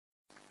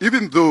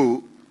Even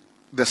though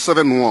the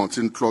 7 wards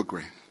in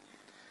Tlokwe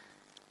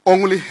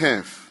only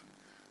have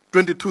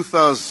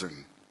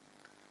 22,000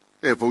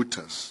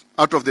 voters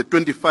out of the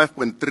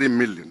 25.3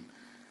 million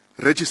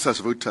registered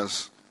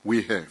voters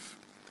we have,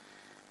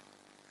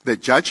 the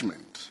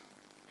judgment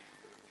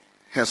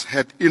has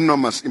had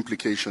enormous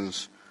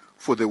implications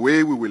for the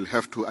way we will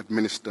have to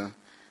administer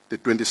the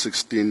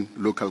 2016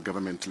 local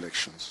government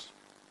elections.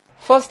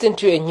 Forced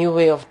into a new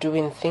way of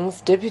doing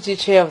things, Deputy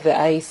Chair of the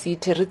IEC,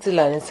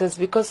 Tlokwe, says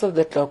because of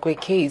the Tlokwe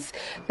case,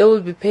 they will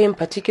be paying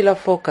particular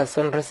focus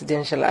on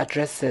residential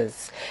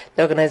addresses.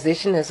 The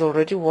organization has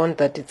already warned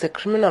that it's a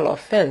criminal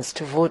offense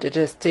to vote at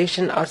a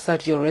station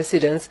outside your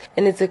residence,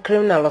 and it's a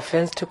criminal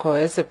offense to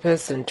coerce a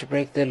person to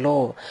break the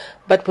law.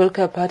 But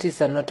political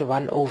parties are not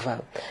won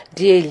over.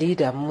 DA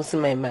leader Mmusi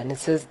Maimane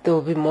says they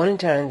will be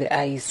monitoring the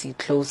IEC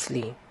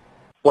closely.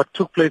 What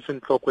took place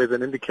in Tlokwe is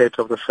an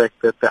indicator of the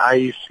fact that the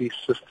IEC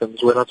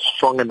systems were not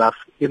strong enough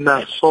in the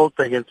assault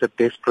against a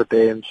desperate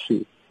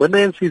ANC. When the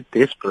ANC is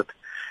desperate,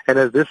 and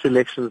as this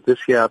elections this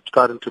year are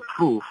starting to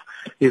prove,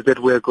 is that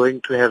we're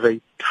going to have a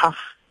tough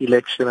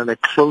election and a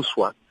close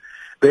one.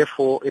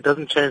 Therefore, it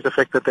doesn't change the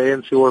fact that the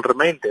ANC will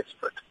remain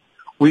desperate.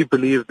 We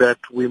believe that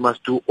we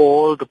must do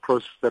all the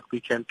process that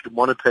we can to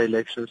monitor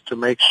elections to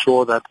make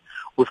sure that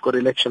we've got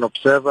election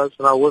observers,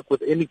 and I'll work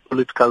with any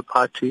political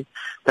party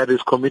that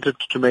is committed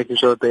to making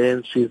sure that the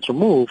ANC is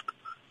removed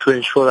to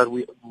ensure that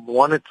we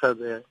monitor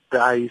the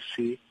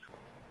IEC.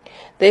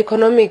 The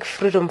economic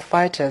freedom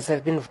fighters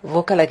have been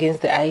vocal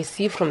against the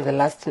IEC from the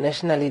last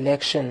national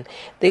election.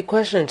 They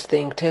questioned the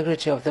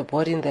integrity of the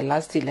body in the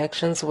last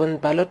elections when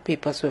ballot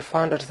papers were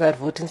found outside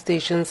voting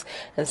stations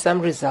and some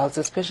results,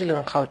 especially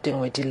in Gauteng,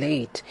 were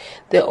delayed.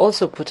 They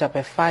also put up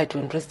a fight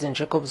when President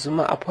Jacob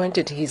Zuma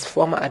appointed his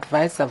former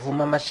advisor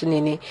Vuma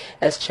Mashinini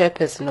as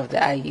chairperson of the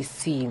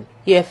IEC.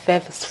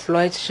 EFF's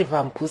Floyd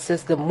Shivampu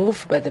says the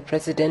move by the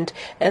president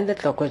and the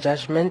Tlokwe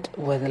judgment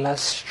were the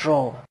last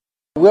straw.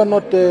 We are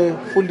not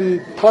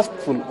fully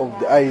trustful of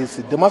the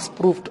IEC. They must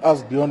prove to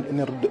us beyond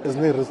any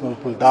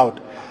reasonable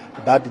doubt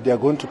that they are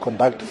going to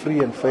conduct free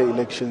and fair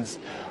elections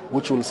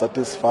which will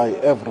satisfy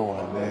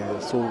everyone.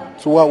 So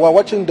we're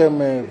watching them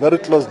very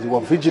closely.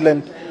 We're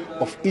vigilant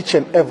of each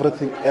and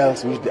everything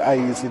else which the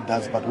IEC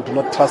does, but we do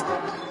not trust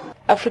it.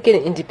 African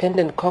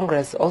Independent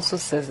Congress also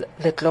says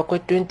the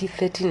Tlokwe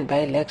 2013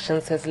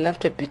 by-elections has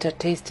left a bitter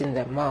taste in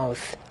their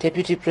mouth.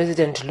 Deputy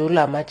President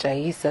Lula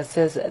Machaisa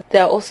says they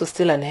are also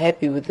still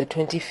unhappy with the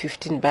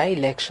 2015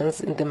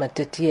 by-elections in the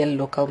Matatiele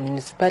local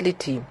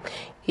municipality.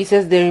 He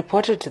says they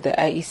reported to the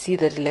IEC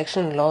that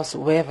election laws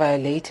were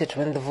violated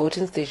when the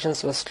voting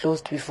stations was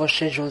closed before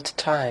scheduled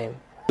time.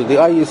 The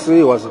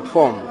IEC was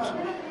informed.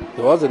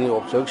 There was any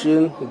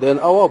objection. Then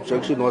our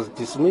objection was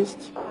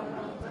dismissed.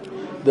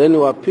 Then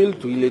we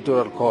appealed to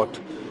electoral court.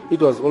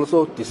 It was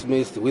also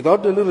dismissed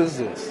without any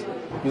reasons.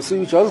 You see,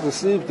 we just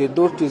received a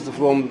notice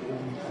from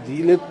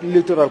the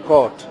electoral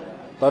court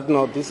that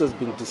now this has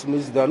been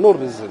dismissed. There are no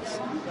reasons.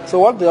 So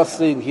what they are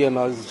saying here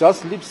now is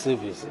just lip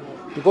service,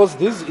 because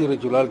these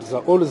irregularities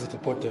are always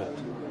reported,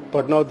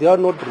 but now they are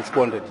not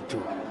responded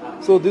to.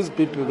 So these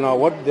people now,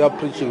 what they are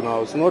preaching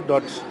now is not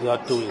what they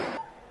are doing.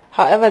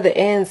 However, the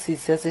ANC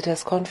says it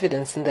has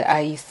confidence in the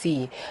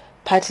IEC.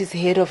 Party's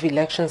head of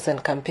elections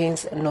and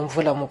campaigns,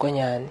 Nomvula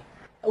Mugonyani.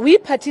 We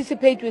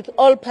participate with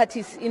all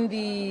parties in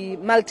the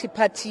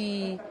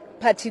multi-party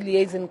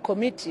liaison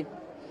committee,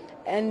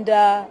 and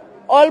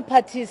all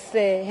parties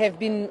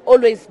have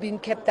always been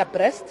kept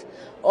abreast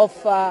of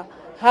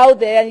how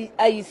the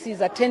IEC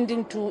is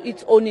attending to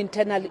its own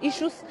internal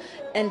issues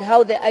and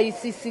how the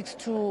IEC seeks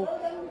to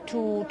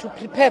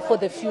prepare for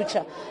the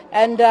future.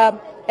 And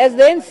as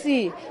the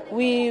ANC,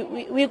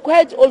 we're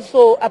quite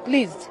also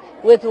pleased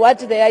with what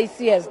the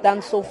IEC has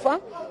done so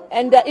far,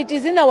 and it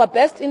is in our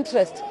best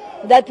interest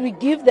that we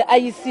give the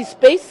IEC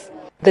space.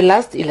 The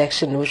last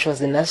election, which was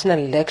the national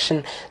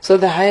election, saw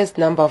the highest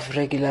number of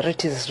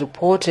irregularities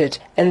reported,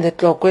 and the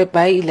Tlokwe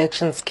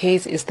by-elections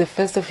case is the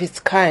first of its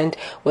kind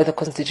where the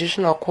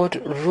Constitutional Court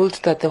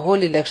ruled that the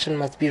whole election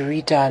must be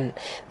redone.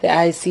 The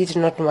IEC did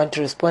not want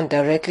to respond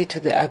directly to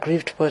the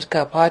aggrieved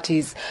political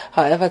parties.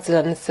 However,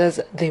 Tlokwe says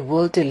they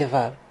will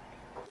deliver.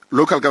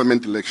 Local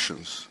government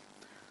elections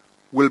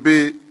will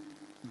be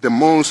the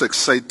most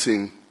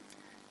exciting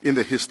in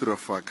the history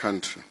of our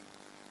country.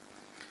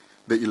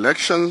 The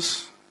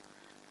elections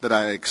that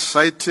are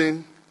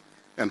exciting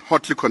and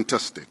hotly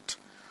contested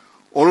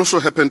also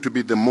happen to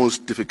be the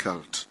most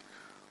difficult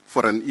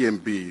for an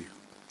EMB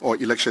or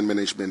election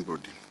management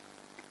body.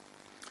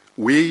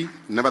 We,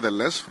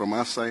 nevertheless, from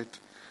our side,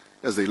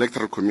 as the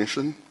Electoral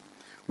Commission,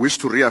 wish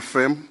to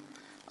reaffirm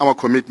our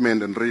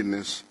commitment and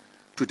readiness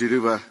to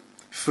deliver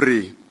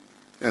free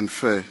and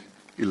fair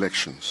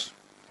elections.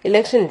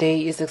 Election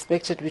day is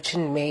expected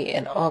between May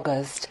and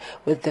August,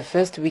 with the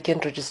first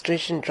weekend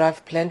registration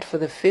drive planned for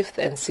the 5th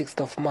and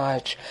 6th of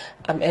March.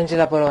 I'm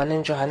Angela Bolowana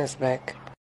in Johannesburg.